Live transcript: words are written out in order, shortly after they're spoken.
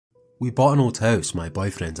We bought an old house, my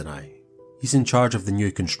boyfriend and I. He's in charge of the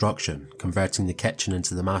new construction, converting the kitchen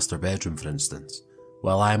into the master bedroom for instance,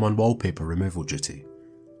 while I am on wallpaper removal duty.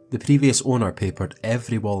 The previous owner papered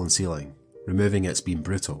every wall and ceiling. Removing it's been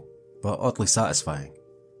brutal, but oddly satisfying.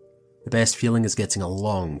 The best feeling is getting a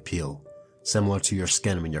long peel, similar to your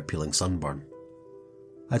skin when you're peeling sunburn.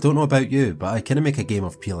 I don't know about you, but I kinda make a game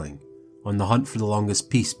of peeling, on the hunt for the longest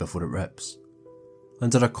piece before it rips.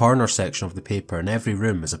 Under a corner section of the paper in every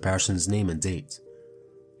room is a person's name and date.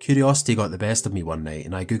 Curiosity got the best of me one night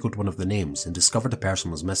and I googled one of the names and discovered the person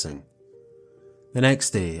was missing. The next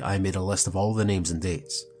day I made a list of all the names and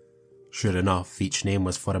dates. Sure enough, each name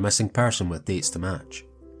was for a missing person with dates to match.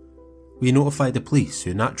 We notified the police,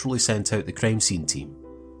 who naturally sent out the crime scene team.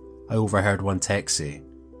 I overheard one text say,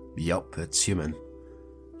 "Yup, it's human."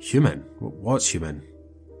 Human? What's human?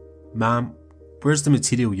 Ma'am, where's the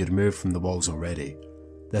material you removed from the walls already?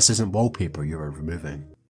 This isn't wallpaper you are removing.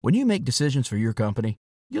 When you make decisions for your company,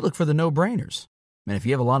 you look for the no-brainers. And if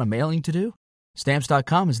you have a lot of mailing to do,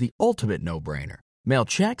 Stamps.com is the ultimate no-brainer. Mail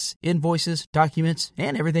checks, invoices, documents,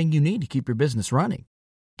 and everything you need to keep your business running.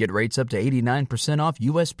 Get rates up to 89% off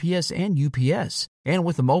USPS and UPS. And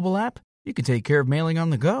with the mobile app, you can take care of mailing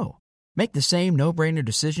on the go. Make the same no-brainer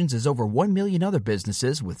decisions as over 1 million other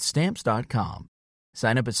businesses with Stamps.com.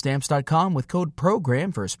 Sign up at Stamps.com with code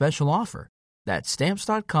PROGRAM for a special offer. That's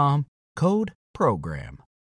Stamps.com, code PROGRAM.